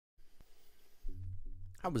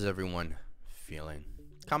How was everyone feeling?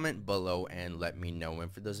 Comment below and let me know.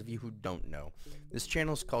 And for those of you who don't know, this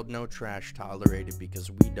channel is called No Trash Tolerated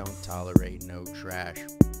because we don't tolerate no trash.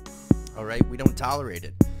 Alright, we don't tolerate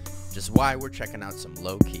it. Just why we're checking out some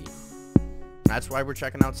Lowkey. That's why we're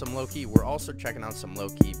checking out some Lowkey. We're also checking out some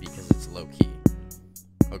Lowkey because it's Lowkey.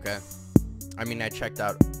 Okay? I mean, I checked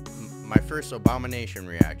out my first Abomination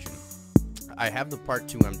reaction. I have the part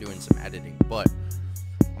 2, I'm doing some editing, but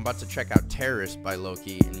I'm about to check out Terrorist by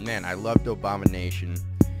Lowkey, and man, I loved Abomination.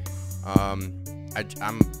 I'm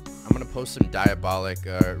gonna post some Diabolic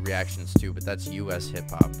reactions too, but that's US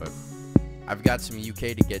hip-hop, but I've got some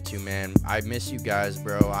UK to get to, man. I miss you guys,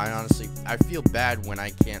 bro. I feel bad when I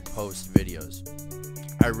can't post videos.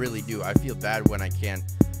 I really do. I feel bad when I can't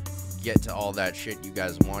get to all that shit you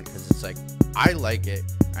guys want, because it's like, I like it,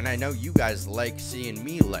 and I know you guys like seeing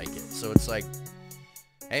me like it, so it's like,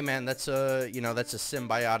 hey man, that's a, that's a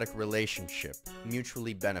symbiotic relationship,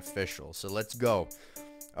 mutually beneficial. So let's go.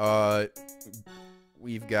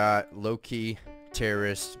 We've got Lowkey,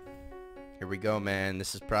 Terrorist. Here we go, man.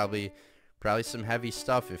 This is probably some heavy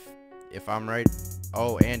stuff if I'm right.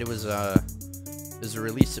 Oh, and it was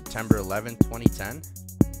released September 11th, 2010.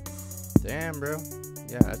 Damn, bro.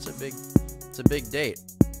 Yeah, it's a big date.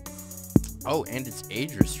 Oh, and it's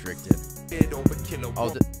age restricted. Oh,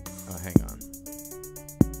 hang on.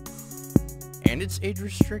 And it's age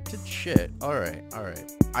restricted? Shit. Alright.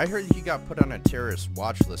 I heard he got put on a terrorist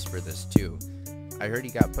watch list for this too. I heard he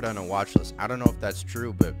got put on a watch list. I don't know if that's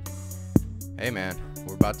true, but hey man,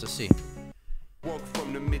 we're about to see. Walk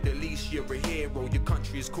from the Middle East, you're a hero. Your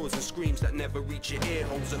country is causing screams that never reach your ear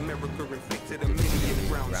holes. America inflicted a million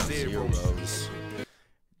ground zeros.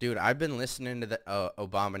 Dude, I've been listening to the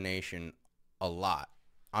Abomination a lot.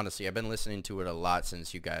 Honestly, I've been listening to it a lot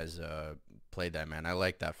since you guys played that, man. I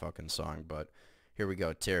like that fucking song, but here we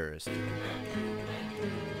go, Terrorist.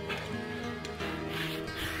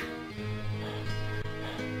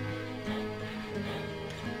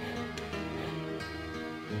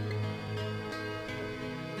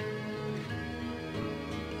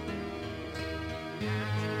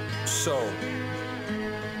 So,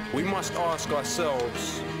 we must ask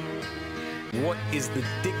ourselves, what is the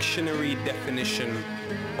dictionary definition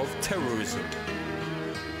of terrorism?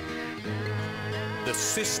 The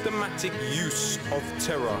systematic use of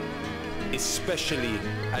terror, especially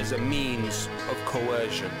as a means of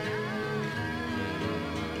coercion.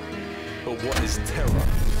 But what is terror?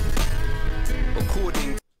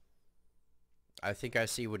 I think I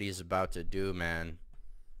see what he's about to do, man.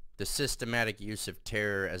 The systematic use of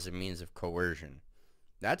terror as a means of coercion.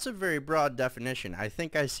 That's a very broad definition. I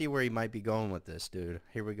think I see where he might be going with this, dude.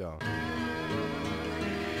 Here we go.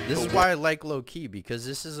 This is why I like Lowkey, because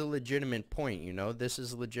this is a legitimate point, This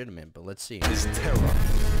is legitimate, but let's see. Is terror.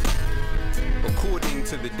 According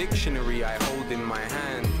to the dictionary I hold in my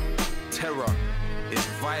hand, terror is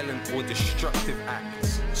violent or destructive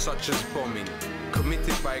acts, such as bombing,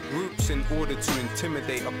 committed by groups in order to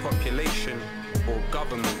intimidate a population or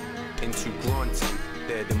government into granting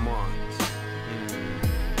their demands.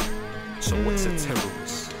 So what's a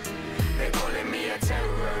terrorist? They're calling me a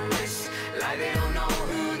terrorist, like they don't know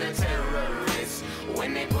who the terror is.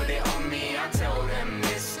 When they put it on me, I tell them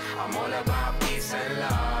this: I'm all about peace and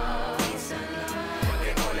love.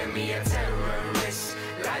 They're calling me a terrorist,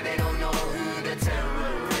 like they don't know who the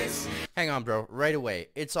terror is. Hang on, bro. Right away.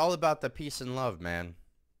 It's all about the peace and love, man.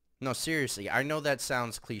 No, seriously. I know that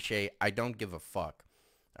sounds cliche. I don't give a fuck.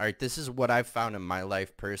 Alright, this is what I've found in my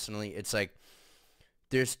life personally. It's like,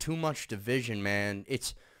 there's too much division, man.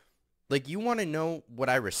 It's like, you want to know what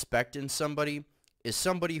I respect in somebody is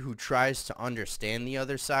somebody who tries to understand the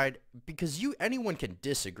other side, because anyone can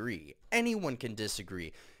disagree. Anyone can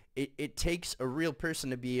disagree. It takes a real person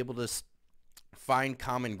to be able to find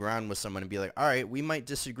common ground with someone and be like, all right, we might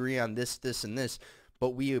disagree on this, this, and this,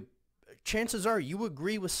 but chances are you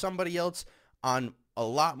agree with somebody else on a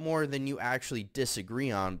lot more than you actually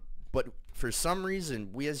disagree on. But for some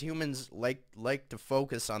reason, we as humans like to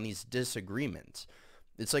focus on these disagreements.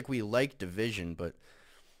 It's like we like division, but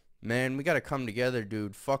man, we gotta come together,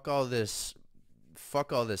 dude. Fuck all this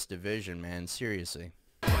division, man. Seriously.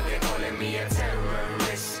 They're calling me a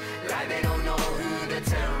terrorist, like they don't know who the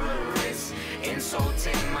terror is.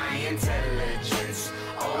 Insulting my intelligence.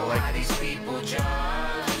 Oh, how these people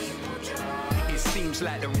judge. Seems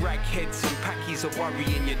like the ragheads and packies are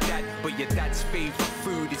worrying your dad, but your dad's favorite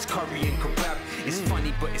food is curry and kebab. It's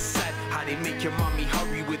funny but it's sad how they make your mommy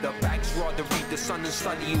hurry with her bags, rather read the Sun and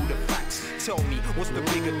study all the facts. Tell me, what's the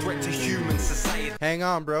bigger threat to human society? Hang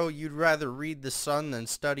on, bro. You'd rather read the Sun than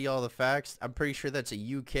study all the facts? I'm pretty sure that's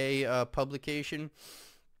a UK publication.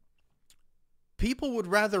 People would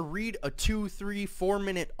rather read a 2, 3,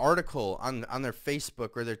 4-minute article on their Facebook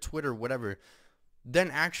or their Twitter, whatever, than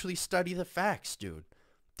actually study the facts, dude.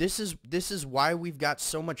 This is why we've got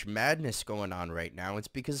so much madness going on right now. It's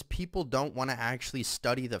because people don't want to actually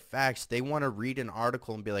study the facts. They want to read an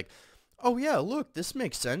article and be like, oh yeah, look, this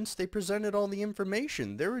makes sense. They presented all the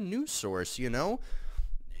information. They're a news source, you know?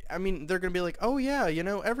 I mean, they're going to be like, oh yeah, you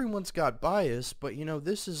know, everyone's got bias, but you know,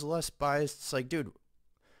 this is less biased. It's like, dude,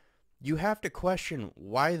 you have to question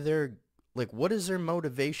why they're, like, what is their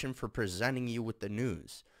motivation for presenting you with the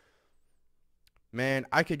news? Man,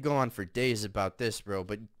 I could go on for days about this, bro,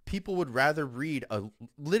 but people would rather read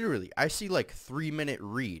literally, I see like 3-minute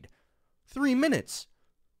read. 3 minutes.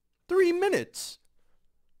 3 minutes.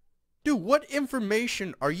 Dude, what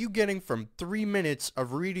information are you getting from 3 minutes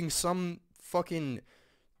of reading some fucking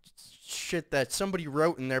shit that somebody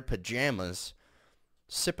wrote in their pajamas,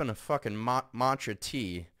 sipping a fucking matcha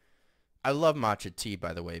tea? I love matcha tea,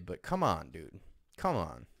 by the way, but come on, dude. Come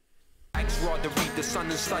on. I'd rather read the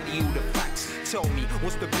Sun and study all the facts. Tell me,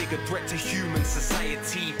 what's the bigger threat to human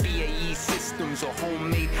society? BAE systems or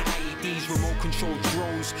homemade IEDs, remote control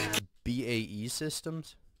drones? BAE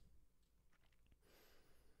systems?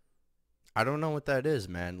 I don't know what that is,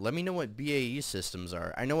 man. Let me know what BAE systems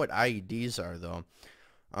are. I know what IEDs are, though.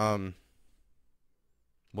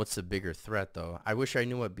 What's the bigger threat, though? I wish I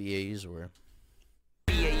knew what BAEs were.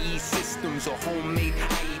 BAE systems or homemade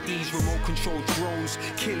IEDs, remote control drones,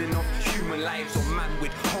 killing off human lives, or man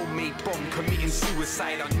with homemade bomb committing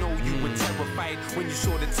suicide. I know you were terrified when you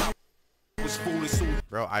saw the tower was full. It's all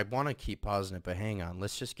bro, I want to keep pausing it, but hang on.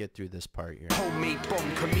 Let's just get through this part here. homemade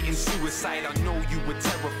bomb committing suicide. I know you were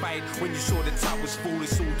terrified when you saw the towers fall.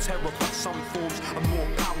 It's all terror, but some forms are more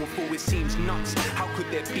powerful. It seems nuts. How could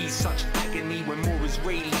there be such agony when more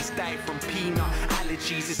Israelis die from peanut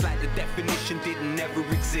allergies? It's like the definition didn't ever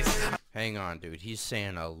exist. Hang on, dude. He's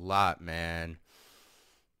saying a lot, man.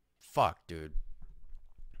 Fuck, dude.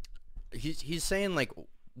 He's saying, like,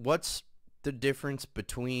 what's the difference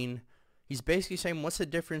between... He's basically saying, what's the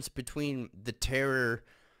difference between the terror,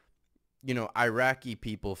 you know, Iraqi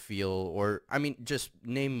people feel, or, I mean, just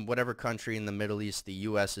name whatever country in the Middle East the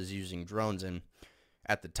U.S. is using drones in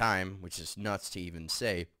at the time, which is nuts to even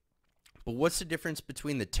say. But what's the difference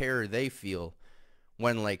between the terror they feel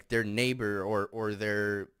when, like, their neighbor or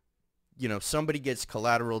their, you know, somebody gets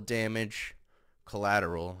collateral damage?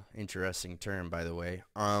 Collateral, interesting term, by the way.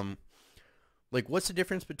 Like, what's the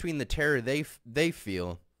difference between the terror they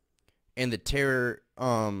feel and the terror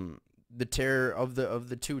of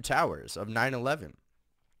the two towers of 9/11,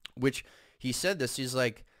 which he said this, he's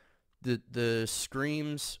like, the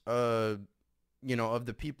screams you know, of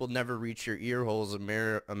the people never reach your ear holes.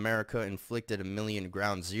 America inflicted 1 million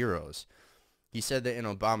ground zeros. He said that in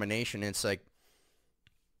Abomination. It's like,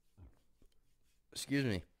 excuse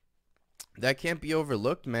me, that can't be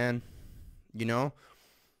overlooked, man. You know,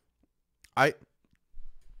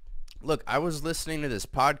 Look, I was listening to this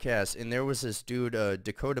podcast, and there was this dude,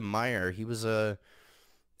 Dakota Meyer. He was a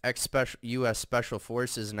U.S. Special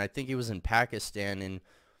Forces, and I think he was in Pakistan, and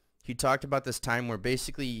he talked about this time where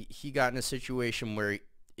basically he got in a situation where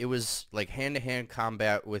it was like hand-to-hand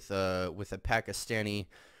combat with a Pakistani,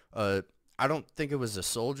 I don't think it was a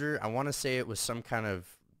soldier. I want to say it was some kind of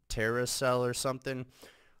terrorist cell or something.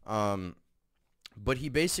 But he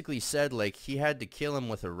basically said, like, he had to kill him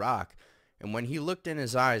with a rock. And when he looked in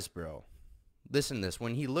his eyes, bro, listen to this.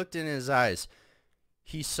 When he looked in his eyes,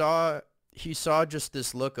 he saw just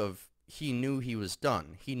this look of, he knew he was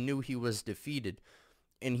done. He knew he was defeated.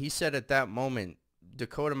 And he said at that moment,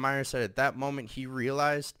 Dakota Meyer said at that moment, he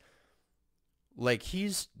realized, like,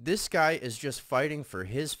 this guy is just fighting for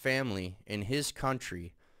his family and his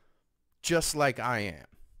country, just like I am.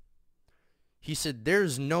 He said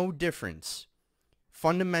there's no difference,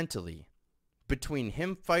 fundamentally, between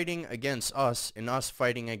him fighting against us and us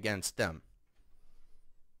fighting against them.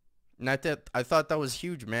 And I thought that was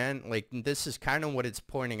huge, man. Like, this is kind of what it's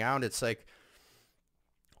pointing out. It's like,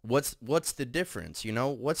 what's the difference, you know?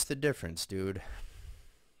 What's the difference, dude?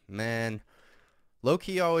 Man,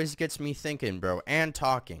 Lowkey always gets me thinking, bro, and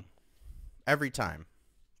talking. Every time.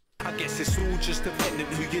 I guess it's all just dependent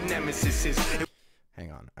who your nemesis is.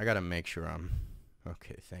 Hang on, I gotta make sure I'm...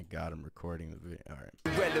 Okay, thank God I'm recording the video. Alright.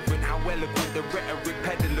 Relevant how eloquent the rhetoric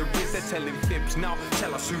peddler is. They're telling fibs now.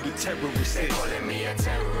 Tell us who the terrorist They is. calling me a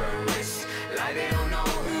terrorist, like they don't know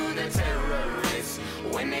who the terror is.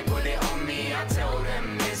 When they put it on me, I tell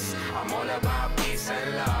them this. I'm all about peace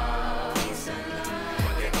and love.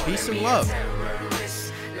 Peace and love.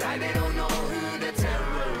 Terrorist, like they don't know who the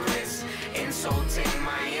terror is. Insulting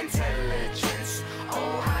my intelligence.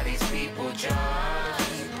 Oh, how these people judge.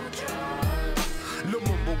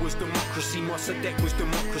 was democracy, Mossadegh was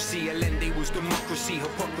democracy, Allende was democracy,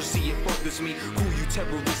 hypocrisy, it bothers me. Call you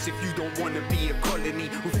terrorists if you don't want to be a colony.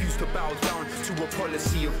 Refuse to bow down to a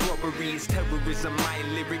policy of robbery. Is terrorism my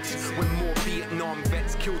lyrics? When more Vietnam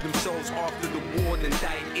vets killed themselves after the war than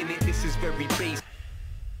died in it, this is very basic.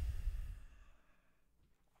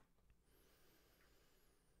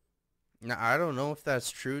 Now, I don't know if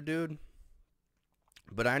that's true, dude,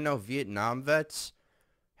 but I know Vietnam vets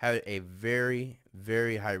had a very,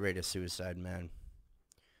 very high rate of suicide, man.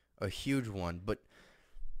 A huge one.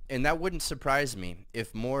 And that wouldn't surprise me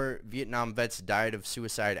if more Vietnam vets died of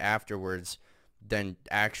suicide afterwards than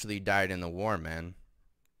actually died in the war, man.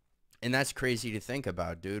 And that's crazy to think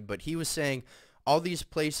about, dude. But he was saying all these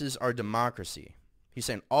places are democracy. He's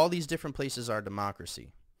saying all these different places are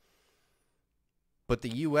democracy. But the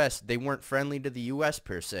U.S., they weren't friendly to the U.S.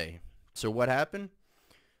 per se. So what happened?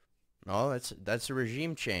 Oh, that's a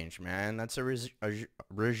regime change, man. That's a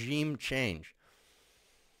regime change.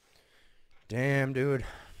 Damn, dude.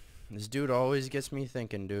 This dude always gets me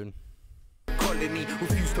thinking, dude. Colony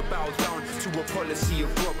refused to bow down to a policy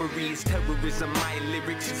of robbery. Is terrorism my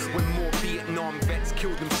lyrics? When more Vietnam vets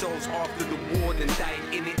killed themselves after the war than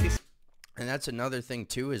died in it. And that's another thing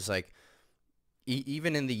too, is like,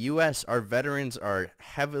 even in the U.S., our veterans are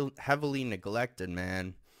heavily neglected,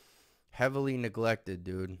 man. Heavily neglected,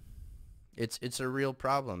 dude. It's a real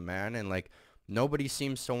problem, man. And like, nobody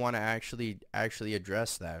seems to want to actually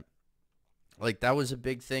address that. Like, that was a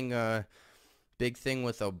big thing with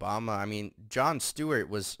Obama. I mean, Jon Stewart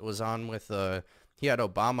was on with he had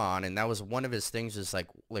Obama on, and that was one of his things, is like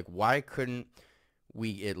why couldn't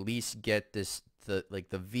we at least get the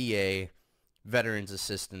VA veterans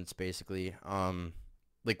assistance, basically,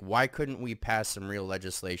 like, why couldn't we pass some real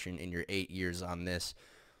legislation in your 8 years on this?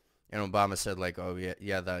 And Obama said, like, oh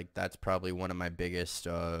yeah, that's probably one of my biggest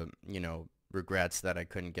regrets, that I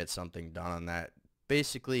couldn't get something done on that.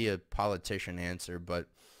 Basically a politician answer, but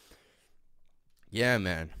yeah,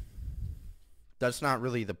 man, that's not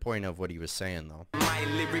really the point of what he was saying, though. My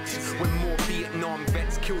lyrics, when more Vietnam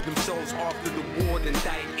vets killed themselves after the war than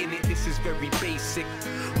died in it, this is very basic.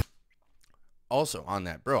 Also on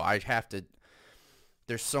that, bro,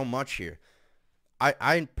 there's so much here.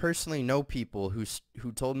 I personally know people who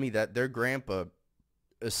told me that their grandpa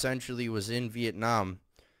essentially was in Vietnam,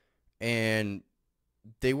 and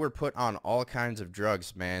they were put on all kinds of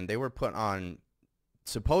drugs, man. They were put on,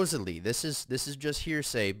 supposedly, this is just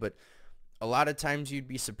hearsay, but a lot of times you'd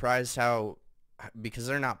be surprised how, because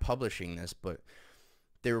they're not publishing this, but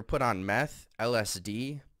they were put on meth,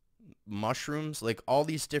 LSD, mushrooms, like all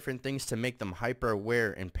these different things to make them hyper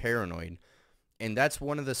aware and paranoid. And that's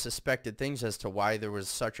one of the suspected things as to why there was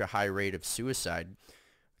such a high rate of suicide.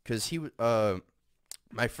 Because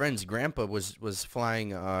my friend's grandpa was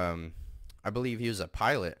flying, I believe he was a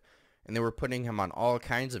pilot, and they were putting him on all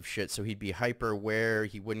kinds of shit so he'd be hyper aware,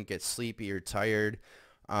 he wouldn't get sleepy or tired.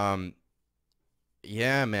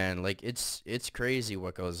 Yeah, man, like, it's crazy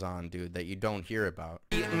what goes on, dude, that you don't hear about.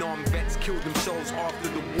 Vietnam vets killed themselves after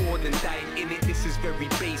the war then died in it, this is very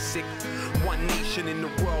basic. One nation in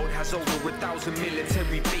the world has over 1,000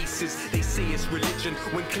 military bases. They say it's religion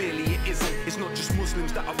when clearly it isn't. It's not just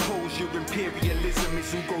Muslims that oppose your imperialism.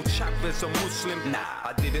 Is Hugo Chavez a Muslim? Nah,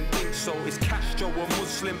 I didn't think so. Is Castro a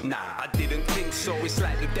Muslim? Nah, I didn't think so. It's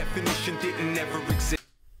like the definition didn't ever exist.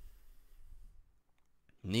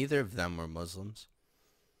 Neither of them were Muslims.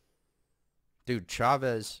 Dude,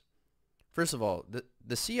 Chavez, first of all,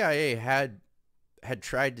 the CIA had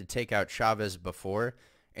tried to take out Chavez before,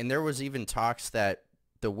 and there was even talks that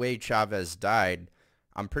the way Chavez died,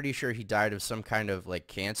 I'm pretty sure he died of some kind of like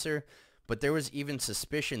cancer, but there was even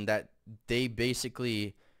suspicion that they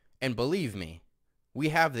basically, and believe me, we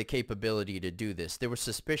have the capability to do this. There was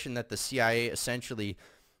suspicion that the CIA essentially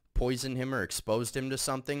poisoned him or exposed him to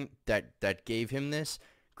something that gave him this.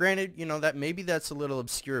 Granted, you know, that maybe that's a little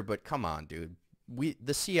obscure, but come on, dude.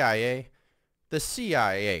 The CIA,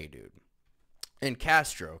 dude. And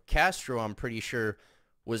Castro, I'm pretty sure,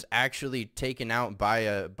 was actually taken out by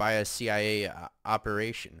a CIA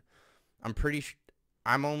operation.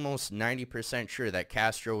 I'm almost 90% sure that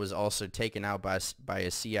Castro was also taken out by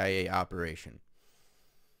a CIA operation.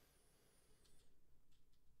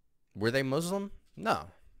 Were they Muslim? No,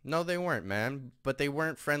 they weren't, man. But they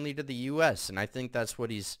weren't friendly to the U.S., and I think that's what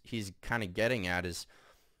he's kind of getting at, is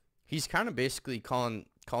he's kind of basically calling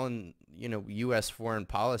U.S. foreign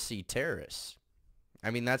policy terrorists. I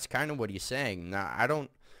mean, that's kind of what he's saying. Now,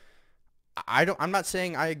 I'm not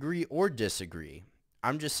saying I agree or disagree.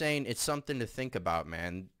 I'm just saying it's something to think about,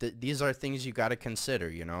 man. These are things you got to consider,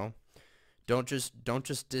 you know. Don't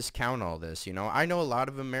just discount all this, you know. I know a lot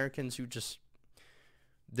of Americans who just,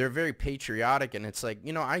 they're very patriotic, and it's like,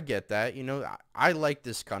 you know, I get that. You know, I like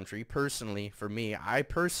this country personally. For me, I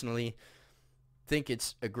personally think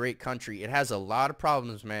it's a great country. It has a lot of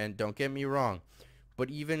problems, man. Don't get me wrong. But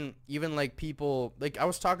even like people, like I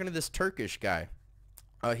was talking to this Turkish guy.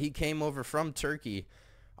 He came over from Turkey,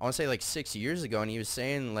 I want to say like 6 years ago, and he was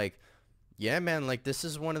saying like, yeah, man, like this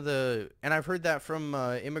is one of the, and I've heard that from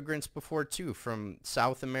immigrants before too, from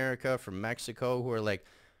South America, from Mexico, who are like,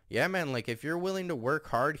 yeah, man, like if you're willing to work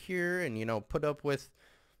hard here and, you know, put up with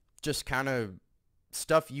just kind of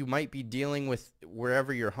stuff you might be dealing with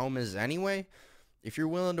wherever your home is anyway, if you're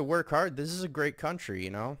willing to work hard, this is a great country,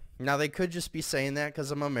 you know? Now, they could just be saying that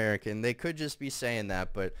because I'm American. They could just be saying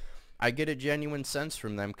that, but I get a genuine sense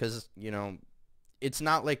from them because, you know, it's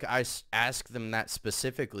not like I ask them that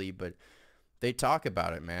specifically, but they talk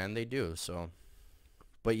about it, man. They do, so.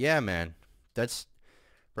 But yeah, man, that's...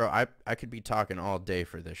 Bro, I could be talking all day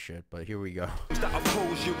for this shit, but here we go. That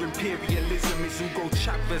oppose your imperialism is Hugo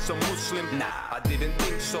Chavez a Muslim? Nah, I didn't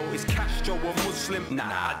think so. Is Castro a Muslim? Nah,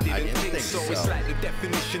 I didn't think so. It's like the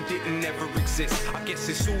definition didn't never exist. I guess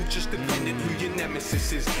it's all just dependent who your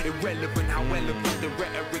nemesis is. Irrelevant how eloquent the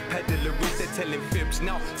rhetoric peddler is. They're telling fibs,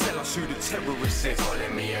 now tell us who the terrorist is. They're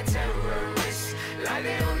calling me a terrorist, like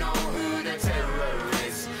they don't know who the terror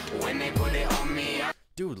is. When they put it on me,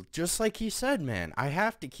 Dude, just like he said, man, I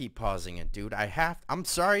have to keep pausing it, dude. I'm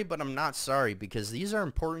sorry, but I'm not sorry, because these are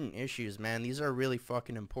important issues, man. These are really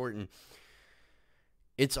fucking important.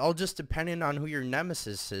 It's all just dependent on who your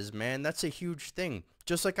nemesis is, man. That's a huge thing.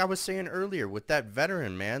 Just like I was saying earlier with that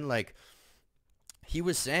veteran, man. Like, he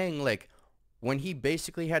was saying, like, when he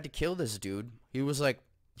basically had to kill this dude, he was like,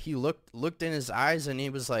 he looked in his eyes and he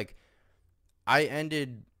was like, I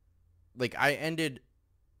ended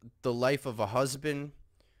the life of a husband,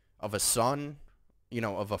 of a son, you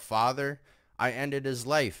know, of a father. I ended his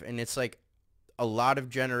life. And it's like a lot of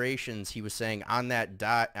generations, he was saying, on that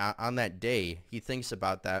day, he thinks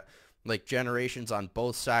about that, like generations on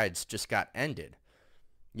both sides just got ended.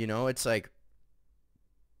 You know, it's like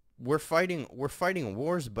we're fighting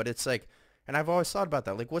wars, but it's like, and I've always thought about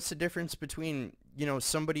that, like what's the difference between, you know,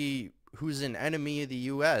 somebody who's an enemy of the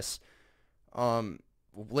US,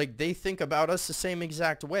 like they think about us the same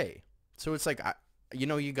exact way. So it's like, you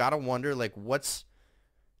know, you gotta wonder, like,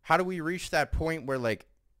 how do we reach that point where, like,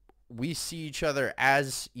 we see each other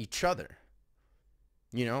as each other?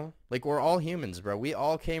 You know, like, we're all humans, bro. We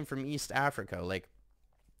all came from East Africa. Like,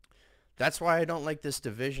 that's why I don't like this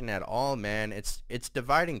division at all, man. It's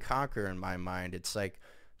divide and conquer in my mind. It's like,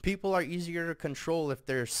 people are easier to control if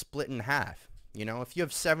they're split in half. You know, if you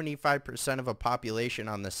have 75% of a population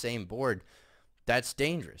on the same board, that's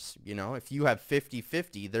dangerous. You know, if you have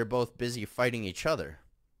 50-50, they're both busy fighting each other.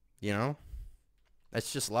 You know,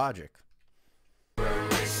 that's just logic.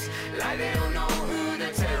 like they don't know who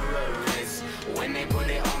the terror is. When they put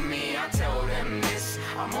it on me, I tell them this.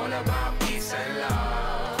 I'm all about peace and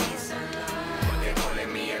love. But they're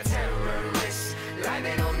calling me a terrorist, like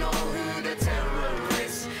they don't know who the terror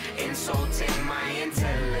is. Insulting my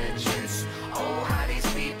intelligence. Oh, how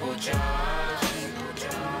these people judge.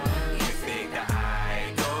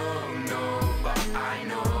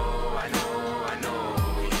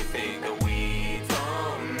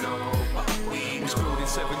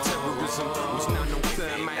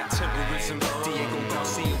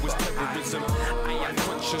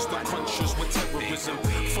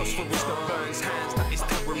 Phosphorus that burns hands, that is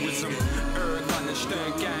terrorism. Erdogan and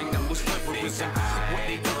Stern gang, that was terrorism. What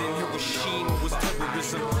they did in Hiroshima was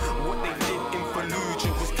terrorism. What they did in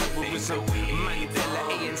Fallujah was terrorism. Mandela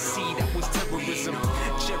ANC, that was terrorism.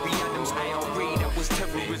 Jerry Adams IRA, that was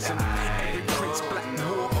terrorism. Eric Prince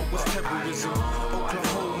Blackwater was terrorism.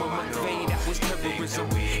 Oklahoma McVeigh, that was terrorism.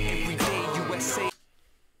 Everyday USA.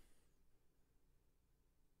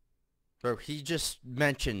 Bro, he just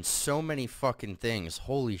mentioned so many fucking things.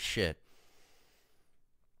 Holy shit.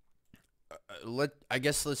 I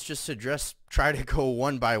guess let's just try to go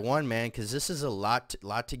one by one, man, because this is a lot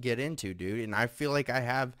to get into, dude. And I feel like I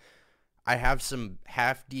have some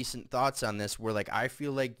half decent thoughts on this, where like I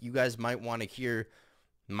feel like you guys might want to hear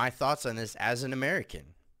my thoughts on this as an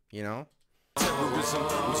American, you know? Terrorism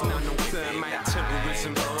was none of thermite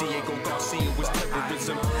terrorism. Diego Garcia was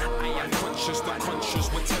terrorism. I am conscious, the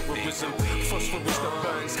conscious were terrorism. Phosphorus that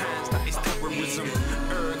burns hands, that is terrorism.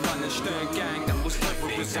 Erdogan and Stern gang, that was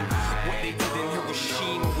terrorism. What they did in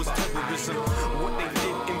Hiroshima was terrorism. What they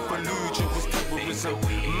did in Fallujah was terrorism.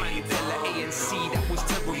 Mandela ANC, that was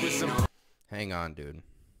terrorism. Hang on, dude.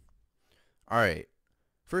 Alright.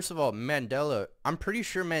 First of all, Mandela, I'm pretty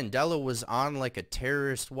sure Mandela was on like a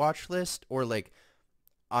terrorist watch list, or like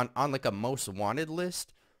on like a most wanted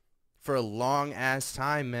list for a long ass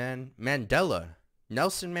time, man.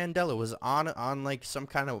 Nelson Mandela was on like some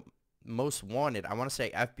kind of most wanted, I want to say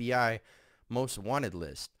FBI most wanted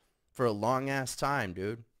list for a long ass time,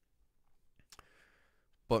 dude.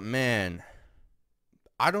 But man,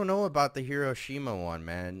 I don't know about the Hiroshima one,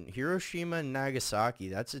 man. Hiroshima and Nagasaki,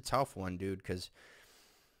 that's a tough one, dude, because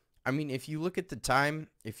I mean, if you look at the time,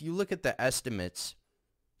 if you look at the estimates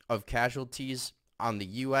of casualties on the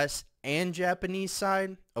US and Japanese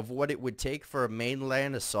side of what it would take for a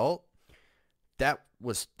mainland assault,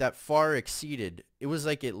 that far exceeded. It was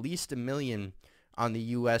like at least 1 million on the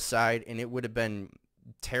US side, and it would have been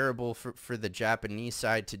terrible for the Japanese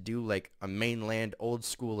side to do like a mainland old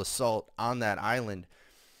school assault on that island.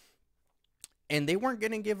 And they weren't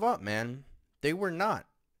going to give up, man. They were not.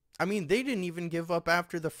 I mean, they didn't even give up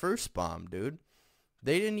after the first bomb, dude.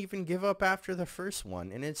 They didn't even give up after the first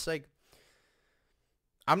one. And it's like,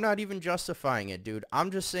 I'm not even justifying it, dude.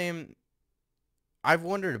 I'm just saying, I've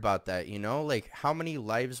wondered about that, you know? Like, how many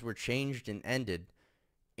lives were changed and ended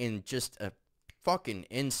in just a fucking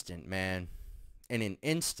instant, man. In an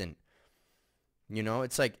instant. You know,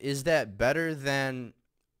 it's like, is that better than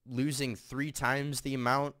losing 3 times the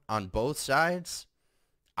amount on both sides?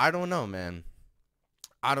 I don't know, man.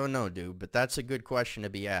 I don't know, dude, but that's a good question to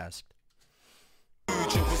be asked.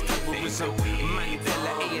 Was terrorism.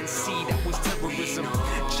 Mandela ANC, that was terrorism.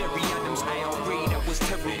 Jerry Adams IRA, that was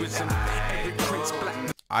terrorism. Eric Prince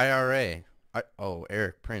Black IRA. Oh,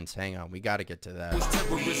 Eric Prince, hang on, we got to get to that. Was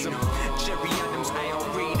terrorism. Jerry Adams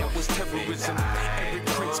IRA, that was terrorism. Eric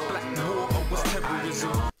Prince Blackwater was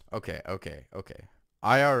terrorism. Okay.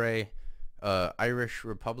 IRA, Irish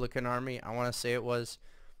Republican Army, I want to say it was,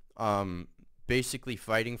 basically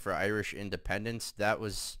fighting for Irish independence.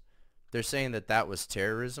 They're saying that was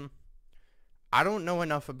terrorism. I don't know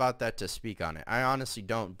enough about that to speak on it. I honestly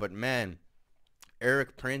don't. But man,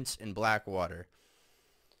 Eric Prince in Blackwater.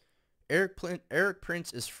 Eric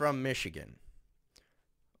Prince is from Michigan.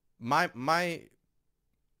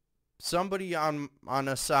 Somebody on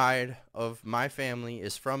a side of my family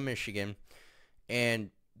is from Michigan,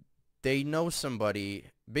 and they know somebody.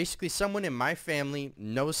 Basically, someone in my family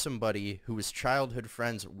knows somebody who was childhood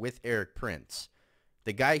friends with Eric Prince.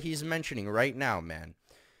 The guy he's mentioning right now, man.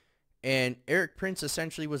 And Eric Prince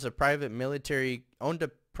essentially was owned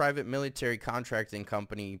a private military contracting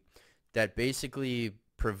company that basically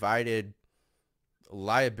provided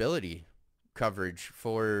liability coverage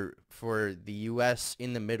for the U.S.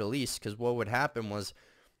 in the Middle East. Because what would happen was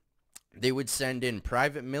they would send in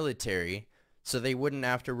private military so they wouldn't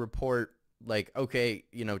have to report like, okay,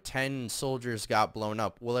 10 soldiers got blown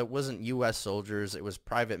up. Well, it wasn't U.S. soldiers. It was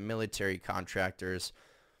private military contractors.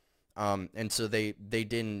 And so they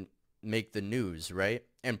didn't make the news, right?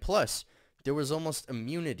 And plus, there was almost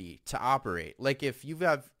immunity to operate. Like, if you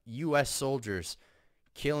have U.S. soldiers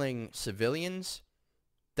killing civilians,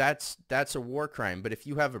 that's a war crime. But if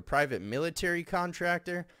you have a private military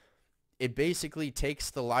contractor, it basically takes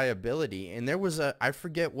the liability. And there was I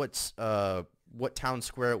forget what town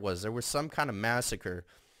square it was. There was some kind of massacre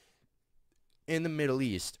in the Middle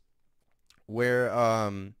East where I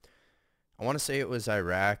want to say it was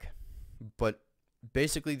Iraq, but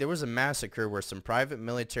basically there was a massacre where some private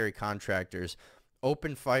military contractors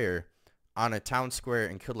opened fire on a town square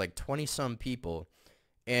and killed like 20 some people,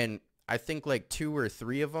 and I think like 2 or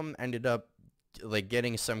 3 of them ended up like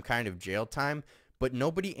getting some kind of jail time, but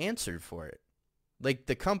nobody answered for it. Like,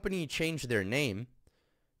 the company changed their name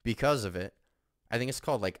because of it. I think it's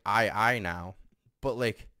called like II now, but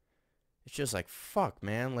like, it's just like, fuck,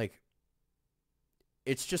 man. Like,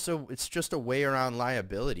 it's just a way around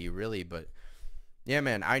liability, really. But yeah,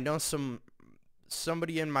 man, I know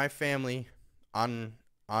somebody in my family on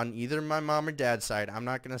either my mom or dad's side, I'm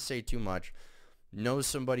not gonna say too much, knows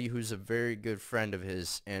somebody who's a very good friend of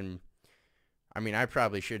his. And I mean, I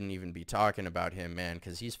probably shouldn't even be talking about him, man,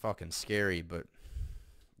 because he's fucking scary. But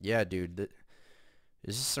yeah, dude, this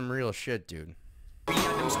is some real shit, dude.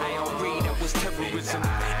 Adams IRA, that was terrorism.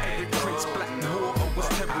 Eric Prince Blackwater was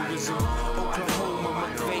terrorism. Oklahoma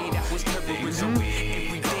McVeigh, that was terrorism.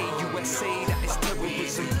 Everyday USA, that is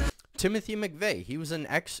terrorism. Timothy McVeigh, he was an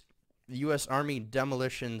ex-U.S. Army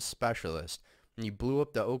demolition specialist, and he blew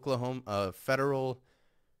up the Oklahoma Federal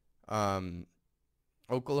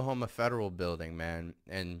building, man,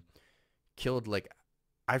 and killed, like,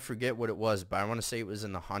 I forget what it was, but I want to say it was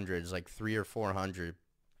in the hundreds, like 300 or 400.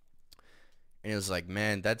 And it was like,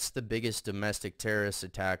 man, that's the biggest domestic terrorist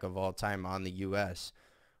attack of all time on the U.S.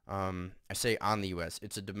 I say on the U.S.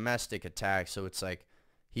 It's a domestic attack, so it's like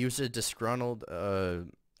he was a disgruntled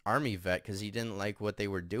Army vet because he didn't like what they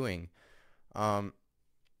were doing. And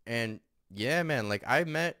yeah, man, like, I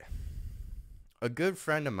met a good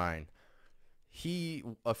friend of mine,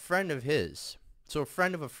 a friend of his, so a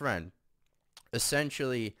friend of a friend,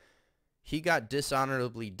 essentially, he got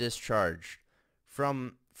dishonorably discharged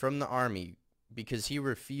from the army because he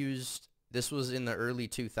refused. This was in the early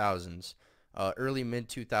 2000s, early mid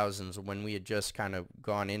 2000s, when we had just kind of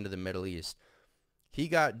gone into the Middle East. He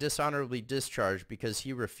got dishonorably discharged because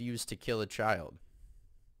he refused to kill a child.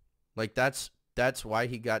 Like, that's why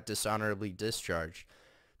he got dishonorably discharged,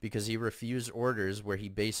 because he refused orders where he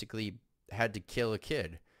basically had to kill a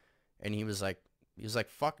kid. And he was like,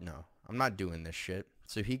 fuck no, I'm not doing this shit.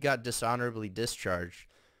 So he got dishonorably discharged.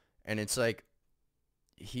 And it's like,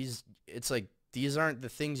 these aren't the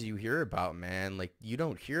things you hear about, man. Like, you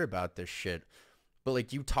don't hear about this shit. But,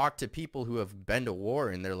 like, you talk to people who have been to war,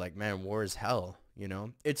 and they're like, man, war is hell, you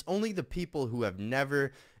know? It's only the people who have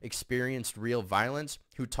never experienced real violence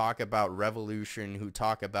who talk about revolution, who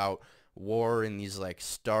talk about war in these, like,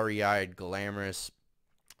 starry-eyed, glamorous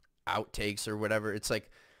outtakes or whatever. It's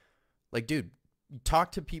like, dude,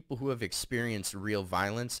 talk to people who have experienced real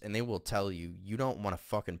violence, and they will tell you, you don't want a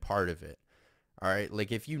fucking part of it. All right?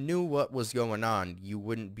 Like, if you knew what was going on, you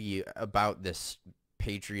wouldn't be about this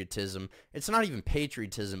patriotism. It's not even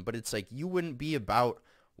patriotism, but it's like, you wouldn't be about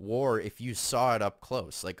war if you saw it up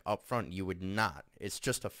close. Like, up front, you would not. It's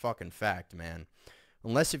just a fucking fact, man.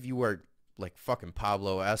 Unless if you were like fucking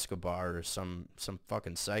Pablo Escobar or some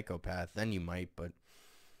fucking psychopath, then you might. But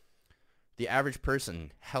the average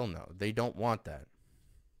person, hell no, they don't want that.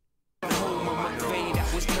 Home of McVeigh,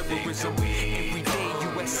 that was terrorism. Every day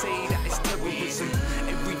USA, that is terrorism.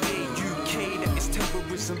 Every day UK, that is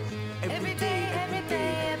terrorism. Every day, every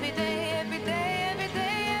day, every day, every day, every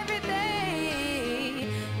day, every day,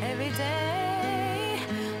 every day.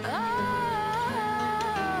 Oh,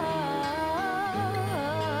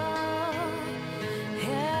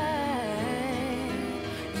 yeah.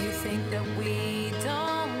 You think that we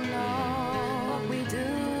don't know what we do.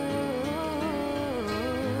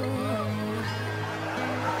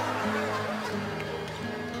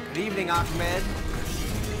 Good evening, Ahmed.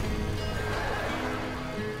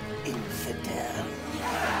 Infidel.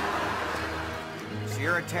 So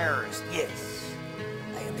you're a terrorist. Yes,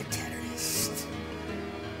 I am a terrorist.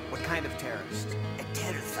 What kind of terrorist? A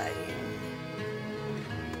terrifying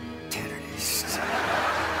terrorist.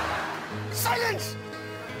 Silence!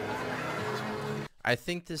 I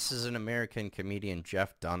think this is an American comedian,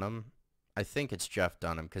 Jeff Dunham. I think it's Jeff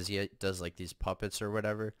Dunham because he does like these puppets or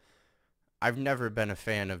whatever. I've never been a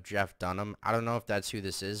fan of Jeff Dunham. I don't know if that's who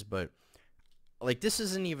this is, but like, this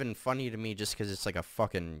isn't even funny to me just because it's like a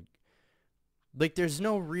fucking, like, there's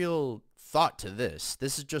no real thought to this.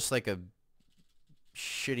 This is just like a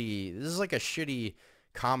shitty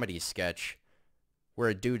comedy sketch where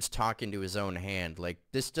a dude's talking to his own hand. Like,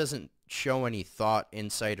 this doesn't show any thought,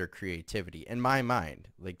 insight, or creativity in my mind.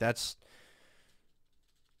 Like, that's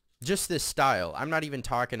just this style. I'm not even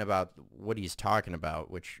talking about what he's talking about,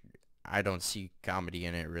 which I don't see comedy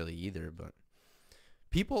in it really either, but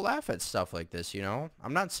people laugh at stuff like this, you know?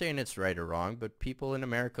 I'm not saying it's right or wrong, but people in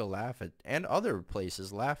America laugh at, and other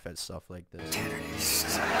places laugh at stuff like this.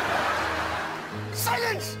 Terrorist.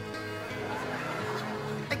 Silence!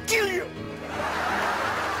 I kill you!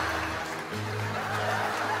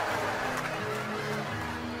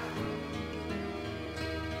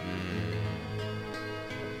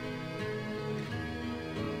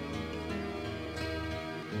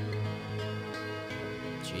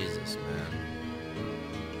 Jesus, man.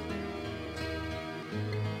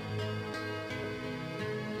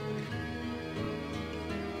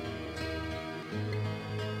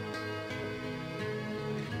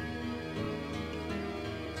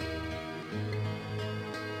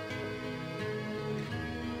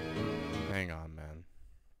 Hang on, man.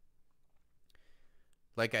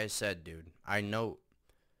 Like I said, dude, I know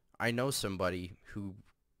somebody who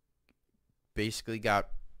basically got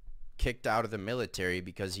kicked out of the military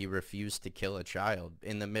because he refused to kill a child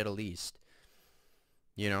in the Middle East.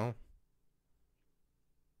 You know?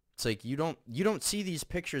 It's like, you don't see these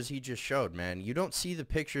pictures he just showed, man. You don't see the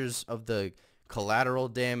pictures of the collateral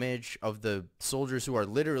damage of the soldiers who are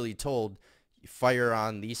literally told, fire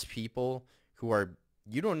on these people who are,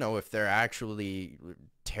 you don't know if they're actually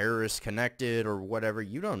terrorist connected or whatever.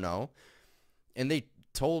 You don't know. And they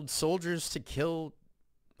told soldiers to kill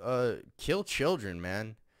children,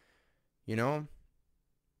 man. You know?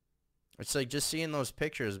 It's like, just seeing those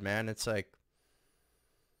pictures, man, it's like,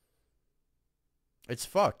 it's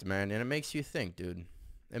fucked, man, and it makes you think, dude.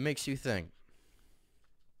 It makes you think.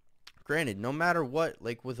 Granted, no matter what,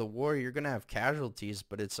 like, with a war, you're gonna have casualties,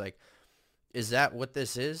 but it's like, is that what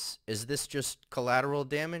this is? Is this just collateral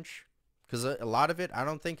damage? Because a lot of it, I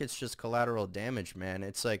don't think it's just collateral damage, man.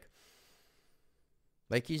 It's like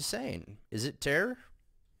he's saying, is it terror?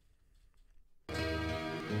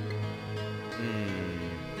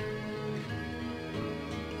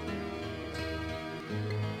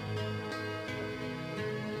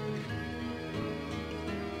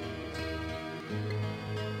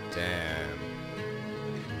 Damn.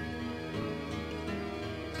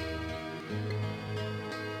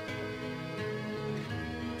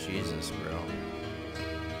 Jesus, bro.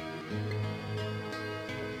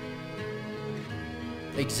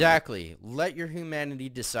 Exactly. Let your humanity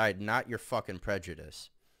decide, not your fucking prejudice.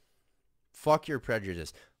 Fuck your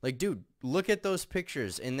prejudice. Like, dude, look at those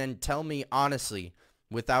pictures and then tell me honestly,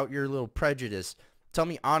 without your little prejudice, tell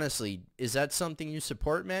me honestly, is that something you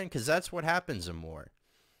support, man? Because that's what happens in war.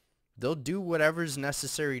 They'll do whatever's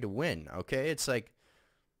necessary to win, okay? It's like,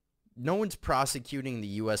 no one's prosecuting the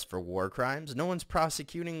U.S. for war crimes. No one's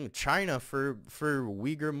prosecuting China for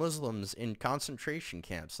Uyghur Muslims in concentration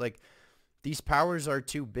camps. Like, these powers are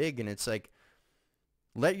too big, and it's like,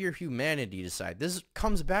 let your humanity decide. This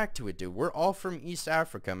comes back to it, dude. We're all from East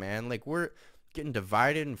Africa, man. Like, we're getting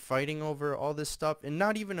divided and fighting over all this stuff, and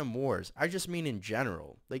not even in wars. I just mean in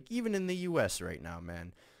general. Like, even in the U.S. right now,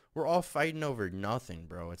 man. We're all fighting over nothing,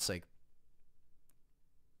 bro. It's like,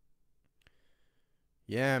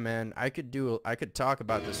 yeah, man, I could talk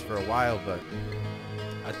about this for a while, but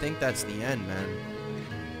I think that's the end, man.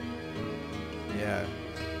 Yeah.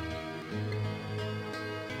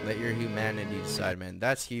 Let your humanity decide, man.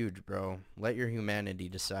 That's huge, bro. Let your humanity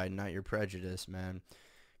decide, not your prejudice, man.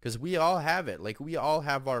 Because we all have it. Like, we all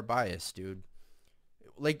have our bias, dude.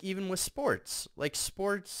 Like, even with sports. Like,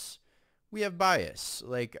 sports, we have bias.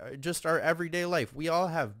 Like, just our everyday life. We all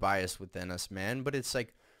have bias within us, man. But it's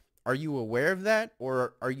like, are you aware of that,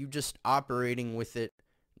 or are you just operating with it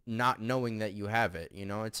not knowing that you have it? You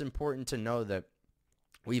know, it's important to know that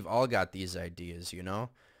we've all got these ideas, you know,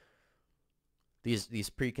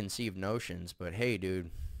 these preconceived notions. But hey,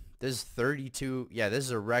 dude, this is 32. Yeah, this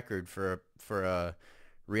is a record for a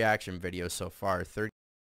reaction video so far. 30.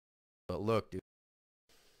 But look, dude,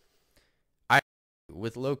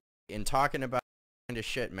 with Lowkey and talking about kind of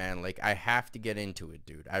shit, man, like, I have to get into it,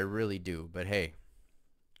 dude. I really do. But hey,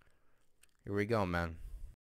 here we go, man.